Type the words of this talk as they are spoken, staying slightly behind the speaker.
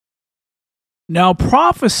Now,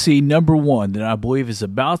 prophecy number one that I believe is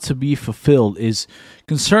about to be fulfilled is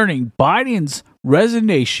concerning Biden's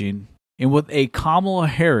resignation and with a Kamala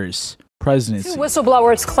Harris presidency. Two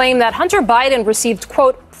whistleblowers claim that Hunter Biden received,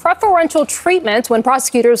 quote, preferential treatment when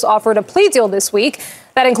prosecutors offered a plea deal this week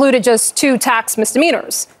that included just 2 tax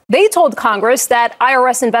misdemeanors. They told Congress that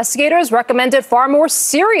IRS investigators recommended far more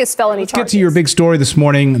serious felony charges. Let's get to your big story this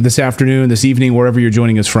morning, this afternoon, this evening, wherever you're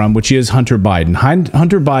joining us from, which is Hunter Biden.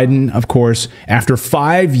 Hunter Biden, of course, after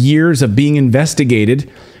 5 years of being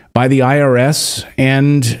investigated by the IRS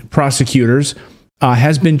and prosecutors,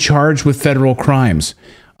 has been charged with federal crimes.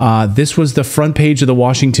 This was the front page of the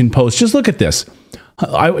Washington Post. Just look at this.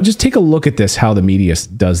 Just take a look at this, how the media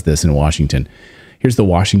does this in Washington. Here's the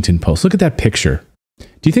Washington Post. Look at that picture.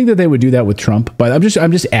 Do you think that they would do that with Trump? But I'm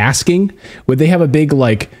just asking, would they have a big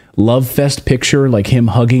like love fest picture, like him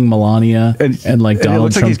hugging Melania and like Donald Trump? It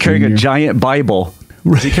looks like he's carrying a giant Bible.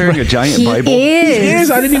 Is he carrying a giant Bible? He is.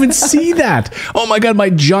 I didn't even see that. Oh my God, my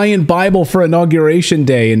giant Bible for Inauguration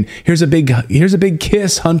Day. And here's a big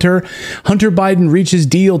kiss, Hunter. Hunter Biden reaches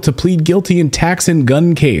deal to plead guilty in tax and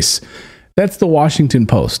gun case. That's the Washington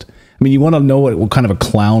Post. I mean, you want to know what kind of a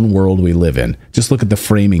clown world we live in. Just look at the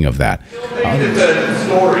framing of that. The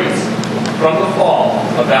stories from the fall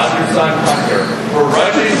about your son Hunter were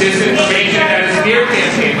Russian disinformation at his smear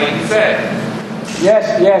campaign, like you said.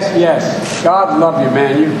 Yes. God love you,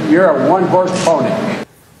 man. You're a one-horse pony.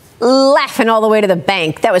 Laughing all the way to the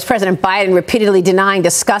bank. That was President Biden repeatedly denying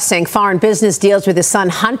discussing foreign business deals with his son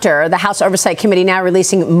Hunter. The House Oversight Committee now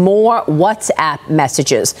releasing more WhatsApp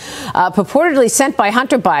messages purportedly sent by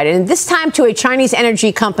Hunter Biden, this time to a Chinese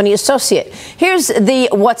energy company associate. Here's the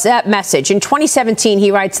WhatsApp message. In 2017,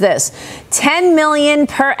 he writes this: $10 million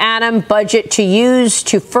per annum budget to use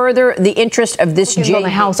to further the interest of this Republicans on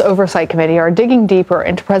the House Oversight Committee are digging deeper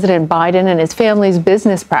into President Biden and his family's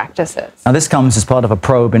business practices. Now, this comes as part of a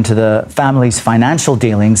probe into the family's financial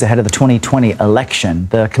dealings ahead of the 2020 election.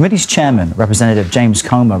 The committee's chairman, Representative James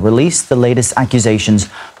Comer, released the latest accusations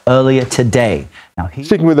earlier today. Now,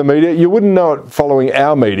 sticking with the media, you wouldn't know it following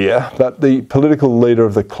our media, but the political leader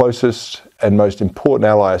of the closest and most important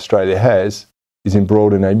ally Australia has is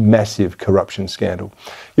embroiled in a massive corruption scandal.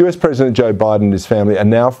 US President Joe Biden and his family are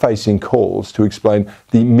now facing calls to explain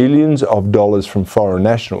the millions of dollars from foreign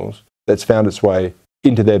nationals that's found its way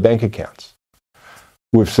into their bank accounts.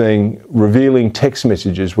 We've seen revealing text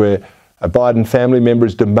messages where a Biden family member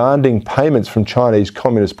is demanding payments from Chinese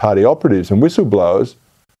Communist Party operatives and whistleblowers,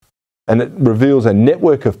 and it reveals a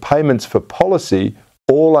network of payments for policy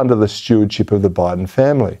all under the stewardship of the Biden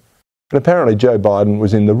family. And apparently Joe Biden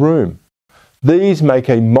was in the room. These make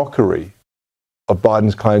a mockery of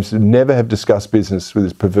Biden's claims to never have discussed business with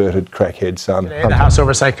his perverted crackhead son. Today, the House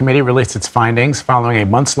Oversight Committee released its findings following a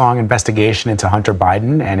months-long investigation into Hunter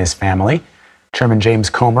Biden and his family. Chairman James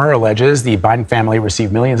Comer alleges the Biden family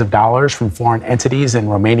received millions of dollars from foreign entities in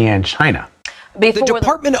Romania and China. The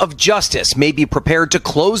Department of Justice may be prepared to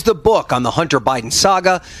close the book on the Hunter Biden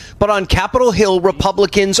saga, but on Capitol Hill,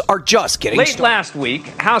 Republicans are just getting started. Late last week,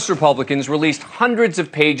 House Republicans released hundreds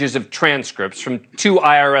of pages of transcripts from 2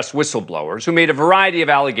 IRS whistleblowers who made a variety of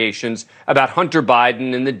allegations about Hunter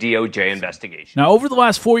Biden and the DOJ investigation. Now, over the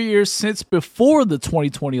last 4 years since before the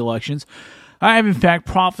 2020 elections, I have in fact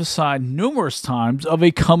prophesied numerous times of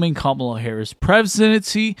a coming Kamala Harris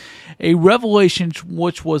presidency, a revelation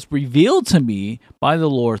which was revealed to me by the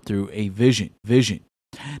Lord through a vision.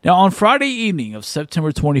 Now, on Friday evening of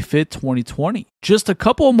September 25th, 2020, just a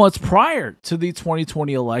couple of months prior to the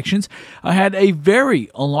 2020 elections, I had a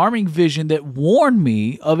very alarming vision that warned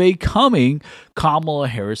me of a coming Kamala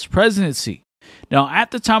Harris presidency. Now,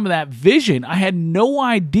 at the time of that vision, I had no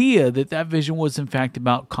idea that vision was in fact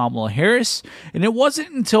about Kamala Harris, and it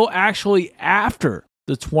wasn't until actually after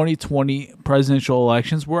the 2020 presidential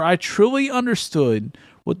elections where I truly understood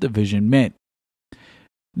what the vision meant.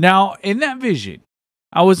 Now, in that vision,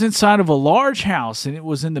 I was inside of a large house, and it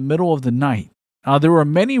was in the middle of the night. There were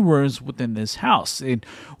many rooms within this house, and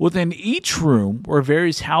within each room were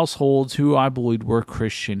various households who I believed were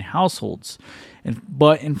Christian households.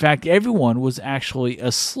 But in fact, everyone was actually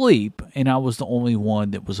asleep, and I was the only one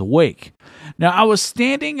that was awake. Now, I was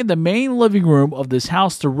standing in the main living room of this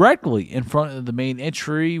house directly in front of the main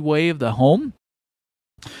entryway of the home,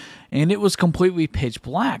 and it was completely pitch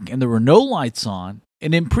black, and there were no lights on.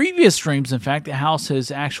 And in previous dreams, in fact, the house has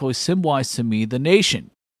actually symbolized to me the nation.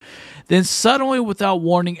 Then suddenly, without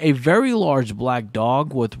warning, a very large black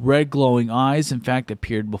dog with red glowing eyes, in fact,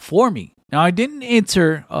 appeared before me. Now, I didn't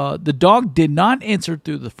enter, the dog did not enter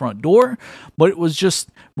through the front door, but it was just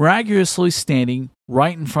miraculously standing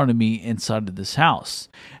right in front of me inside of this house.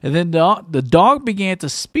 And then the dog began to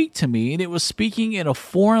speak to me, and it was speaking in a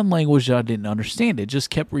foreign language that I didn't understand. It just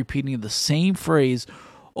kept repeating the same phrase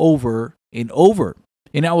over and over.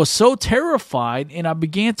 And I was so terrified, and I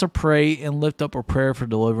began to pray and lift up a prayer for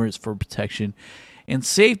deliverance, for protection, and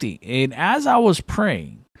safety. And as I was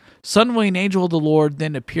praying, suddenly an angel of the Lord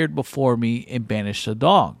then appeared before me and banished the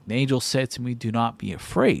dog. The angel said to me, "Do not be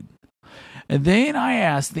afraid." And then I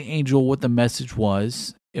asked the angel what the message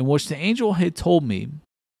was, in which the angel had told me.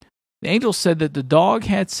 The angel said that the dog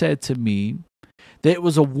had said to me that it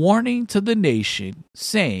was a warning to the nation,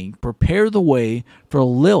 saying, "Prepare the way, for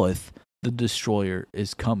Lilith, the destroyer,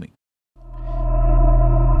 is coming."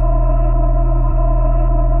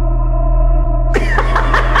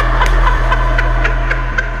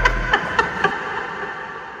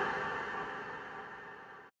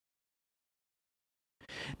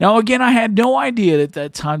 Now, again, I had no idea at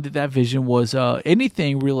that time that vision was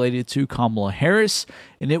anything related to Kamala Harris,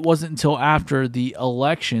 and it wasn't until after the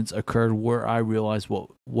elections occurred where I realized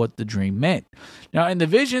what the dream meant. Now, in the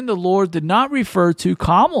vision, the Lord did not refer to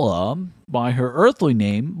Kamala by her earthly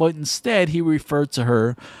name, but instead he referred to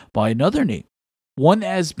her by another name, one that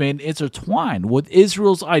has been intertwined with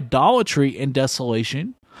Israel's idolatry and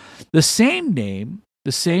desolation, the same name,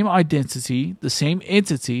 the same identity, the same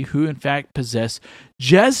entity who in fact possessed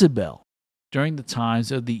Jezebel during the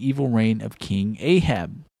times of the evil reign of King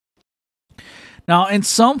Ahab. Now, in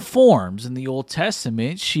some forms in the Old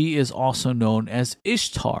Testament, she is also known as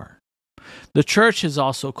Ishtar. The church has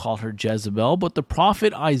also called her Jezebel, but the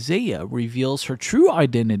prophet Isaiah reveals her true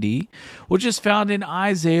identity, which is found in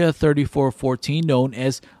Isaiah 34:14, known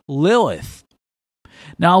as Lilith.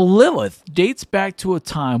 Now, Lilith dates back to a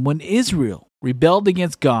time when Israel rebelled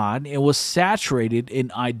against God and was saturated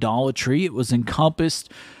in idolatry. It was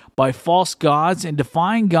encompassed by false gods and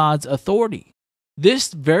defying God's authority.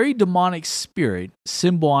 This very demonic spirit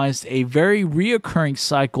symbolized a very reoccurring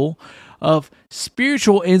cycle of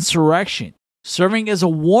spiritual insurrection, serving as a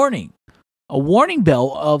warning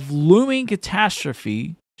bell of looming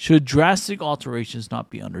catastrophe should drastic alterations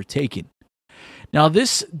not be undertaken. Now,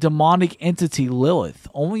 this demonic entity, Lilith,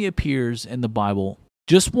 only appears in the Bible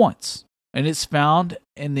just once, and it's found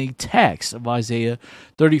in the text of Isaiah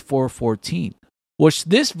 34:14, which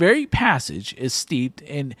this very passage is steeped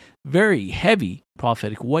in very heavy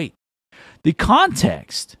prophetic weight. The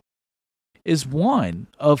context is one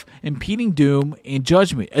of impending doom and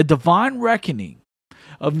judgment, a divine reckoning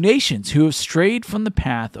of nations who have strayed from the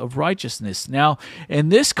path of righteousness. Now, in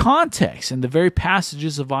this context, in the very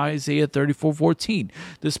passages of Isaiah 34:14,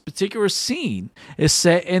 this particular scene is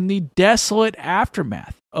set in the desolate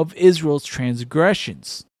aftermath of Israel's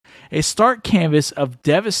transgressions, a stark canvas of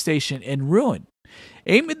devastation and ruin.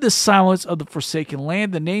 Amid the silence of the forsaken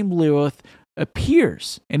land, the name Lilith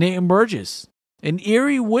appears, and it emerges, an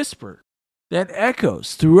eerie whisper that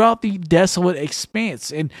echoes throughout the desolate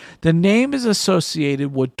expanse, and the name is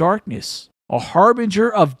associated with darkness, a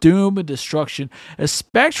harbinger of doom and destruction, a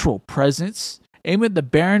spectral presence amid the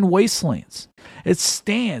barren wastelands. It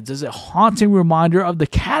stands as a haunting reminder of the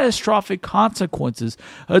catastrophic consequences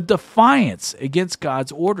of defiance against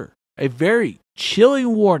God's order, a very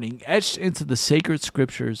chilling warning etched into the sacred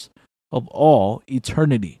scriptures of all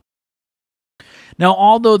eternity. Now,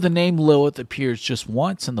 although the name Lilith appears just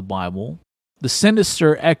once in the Bible, the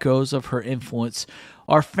sinister echoes of her influence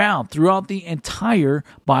are found throughout the entire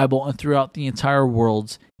Bible and throughout the entire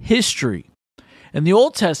world's history. In the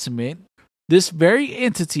Old Testament, this very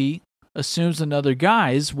entity assumes another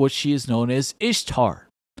guise, which she is known as Ishtar.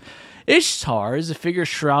 Ishtar is a figure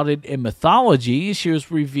shrouded in mythology. She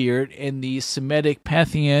was revered in the Semitic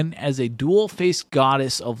pantheon as a dual-faced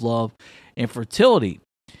goddess of love and fertility,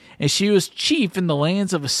 and she was chief in the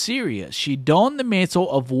lands of Assyria. She donned the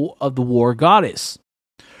mantle of the war goddess.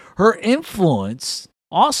 Her influence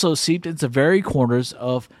also seeped into very corners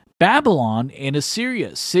of Babylon and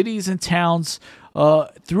Assyria. Cities and towns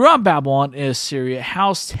throughout Babylon and Assyria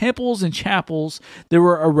housed temples and chapels that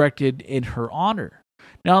were erected in her honor.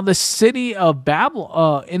 Now, the city of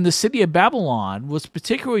Babylon was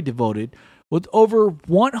particularly devoted with over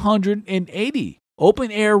 180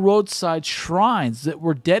 open-air roadside shrines that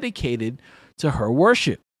were dedicated to her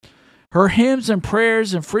worship. Her hymns and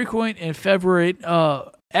prayers and frequent and fervent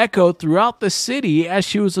echoed throughout the city as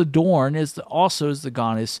she was adorned also as the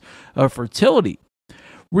goddess of fertility.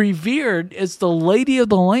 Revered as the Lady of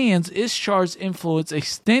the Lands, Ishtar's influence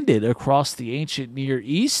extended across the ancient Near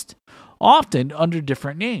East, often under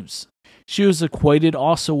different names. She was equated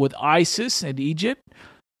also with Isis in Egypt,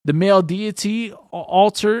 the male deity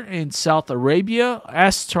altar in South Arabia,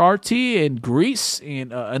 Astarte in Greece,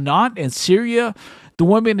 and Anat in Syria. The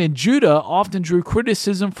women in Judah often drew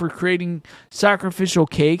criticism for creating sacrificial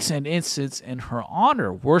cakes and incense in her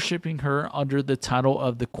honor, worshiping her under the title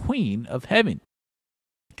of the Queen of Heaven.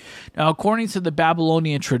 Now, according to the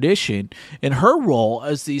Babylonian tradition, in her role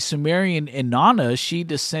as the Sumerian Inanna, she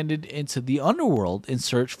descended into the underworld in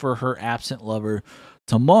search for her absent lover,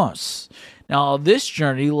 Tammuz. Now, this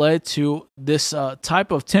journey led to this type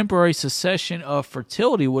of temporary cessation of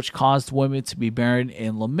fertility, which caused women to be barren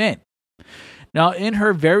and lament. Now, in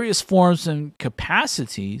her various forms and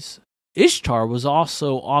capacities, Ishtar was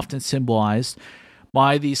also often symbolized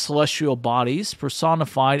by the celestial bodies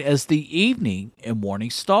personified as the evening and morning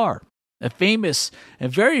star, a famous and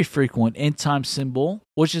very frequent end-time symbol,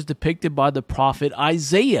 which is depicted by the prophet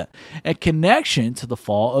Isaiah in connection to the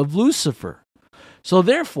fall of Lucifer. So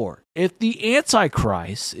therefore, if the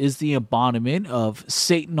Antichrist is the embodiment of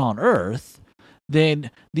Satan on earth, then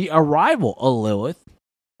the arrival of Lilith,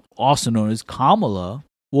 also known as Kamala,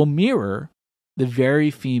 will mirror the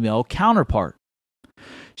very female counterpart.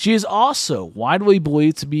 She is also widely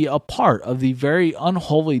believed to be a part of the very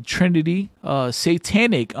unholy trinity,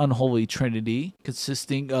 satanic unholy trinity,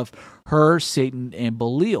 consisting of her, Satan, and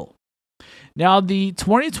Belial. Now, the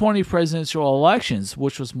 2020 presidential elections,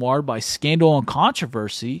 which was marred by scandal and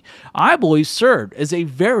controversy, I believe served as a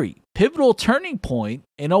very pivotal turning point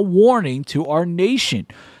and a warning to our nation,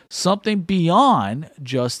 something beyond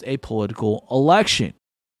just a political election.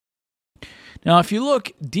 Now, if you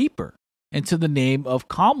look deeper into the name of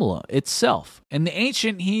Kamala itself, in the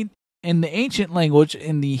ancient language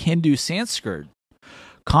in the Hindu Sanskrit,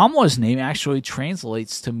 Kamala's name actually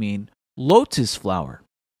translates to mean lotus flower,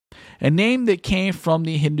 a name that came from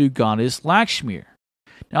the Hindu goddess Lakshmi.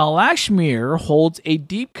 Now, Lakshmi holds a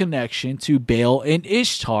deep connection to Baal and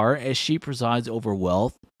Ishtar as she presides over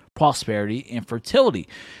wealth, prosperity, and fertility.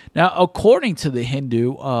 Now, according to the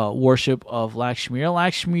Hindu worship of Lakshmi,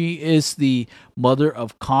 Lakshmi is the mother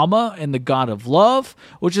of Kama and the god of love,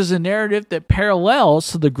 which is a narrative that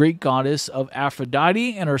parallels to the Greek goddess of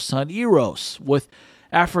Aphrodite and her son Eros, with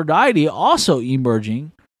Aphrodite also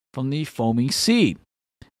emerging from the foaming seed.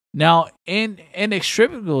 Now,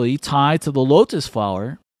 inextricably tied to the lotus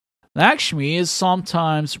flower, Lakshmi is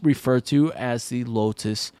sometimes referred to as the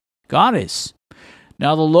lotus goddess.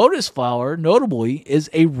 Now, the lotus flower, notably, is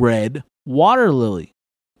a red water lily.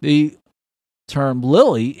 The term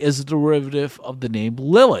lily is a derivative of the name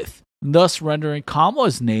Lilith, thus rendering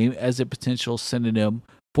Kamala's name as a potential synonym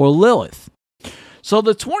for Lilith. So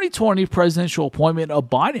the 2020 presidential appointment of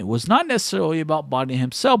Biden was not necessarily about Biden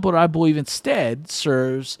himself, but I believe instead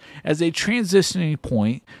serves as a transitioning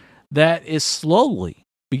point that is slowly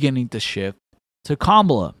beginning to shift to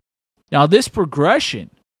Kamala. Now, this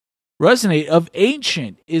progression resonate of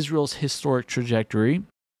ancient Israel's historic trajectory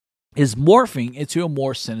is morphing into a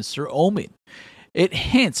more sinister omen. It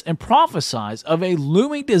hints and prophesies of a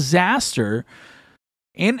looming disaster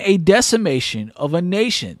and a decimation of a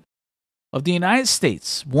nation, of the United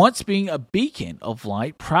States, once being a beacon of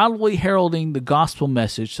light, proudly heralding the gospel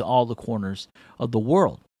message to all the corners of the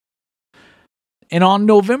world. And on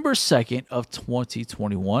November 2nd of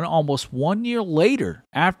 2021, almost 1 year later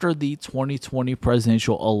after the 2020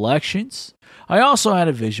 presidential elections, I also had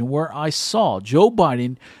a vision where I saw Joe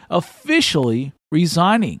Biden officially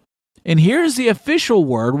resigning. And here's the official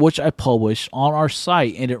word which I published on our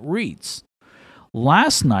site, and it reads,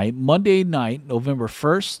 "Last night, Monday night, November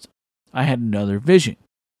 1st, I had another vision.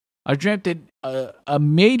 I dreamt that a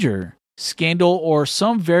major scandal or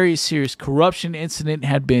some very serious corruption incident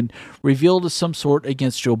had been revealed of some sort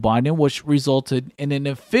against Joe Biden, which resulted in an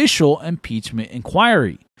official impeachment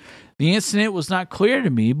inquiry. The incident was not clear to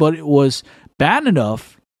me, but it was bad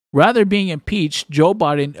enough. Rather being impeached, Joe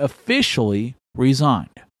Biden officially resigned.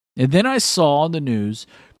 And then I saw on the news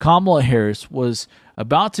Kamala Harris was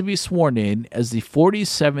about to be sworn in as the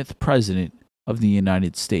 47th president of the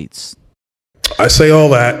United States." I say all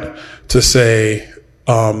that to say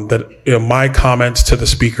that my comments to the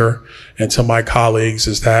speaker and to my colleagues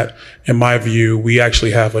is that, in my view, we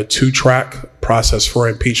actually have a two-track process for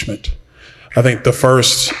impeachment. I think the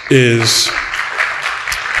first is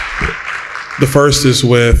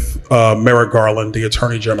with Merrick Garland, the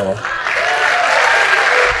Attorney General.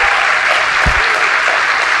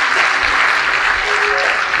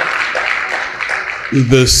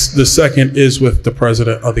 The second is with the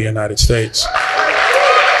President of the United States.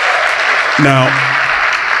 Now,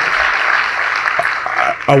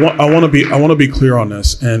 I want to be clear on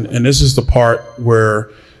this, and this is the part where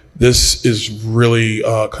this is really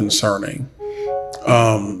concerning.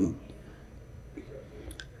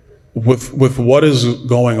 with what is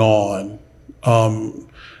going on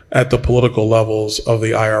at the political levels of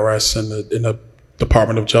the IRS and the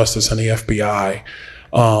Department of Justice and the FBI,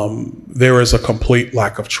 there is a complete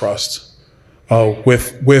lack of trust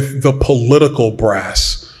with the political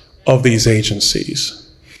brass of these agencies.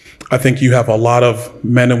 I think you have a lot of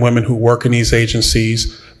men and women who work in these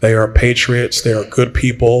agencies. They are patriots. They are good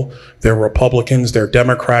people. They're Republicans. They're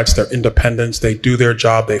Democrats. They're independents. They do their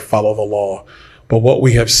job. They follow the law. But what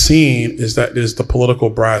we have seen is that it is the political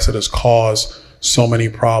brass that has caused so many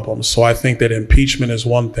problems. So I think that impeachment is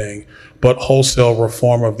one thing, but wholesale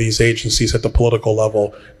reform of these agencies at the political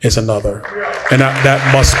level is another. And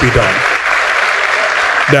that must be done.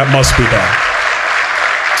 That must be done.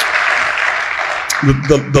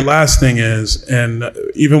 The last thing is, and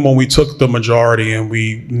even when we took the majority and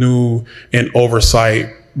we knew in oversight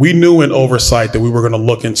that we were going to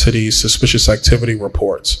look into these suspicious activity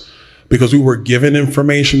reports, because we were given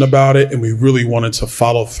information about it and we really wanted to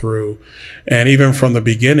follow through. And even from the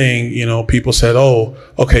beginning, people said, "Oh,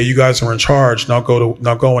 okay, you guys are in charge. Now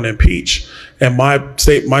go and impeach." And my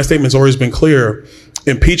statement's always been clear.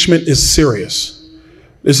 Impeachment is serious.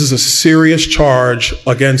 This is a serious charge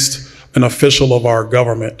against an official of our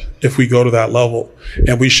government if we go to that level.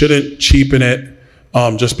 And we shouldn't cheapen it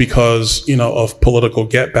just because, of political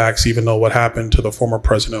getbacks, even though what happened to the former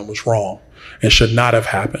president was wrong and should not have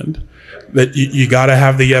happened. That you got to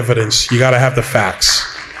have the evidence. You got to have the facts.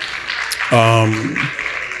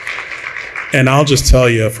 And I'll just tell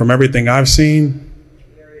you, from everything I've seen,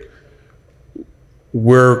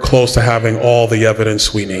 we're close to having all the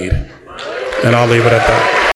evidence we need. And I'll leave it at that.